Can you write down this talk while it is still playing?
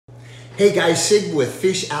Hey guys, Sieg with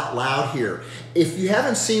Fish Out Loud here. If you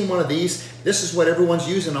haven't seen one of these, this is what everyone's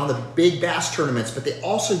using on the big bass tournaments, but they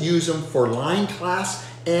also use them for line class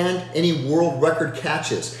and any world record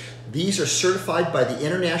catches. These are certified by the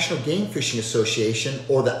International Game Fishing Association,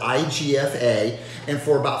 or the IGFA, and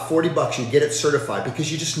for about 40 bucks you get it certified,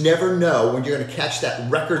 because you just never know when you're going to catch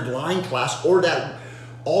that record line class or that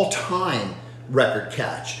all-time record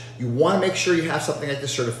catch. You want to make sure you have something like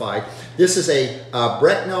this certified. This is a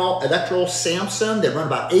Brecknell Electro Samson. They run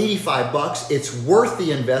about 85 bucks. It's worth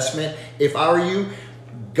the investment. If I were you,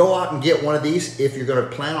 go out and get one of these if you're going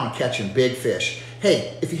to plan on catching big fish.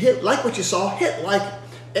 Hey, if you like what you saw, hit like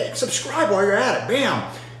and subscribe while you're at it. Bam!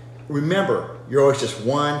 Remember, you're always just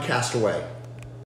one cast away.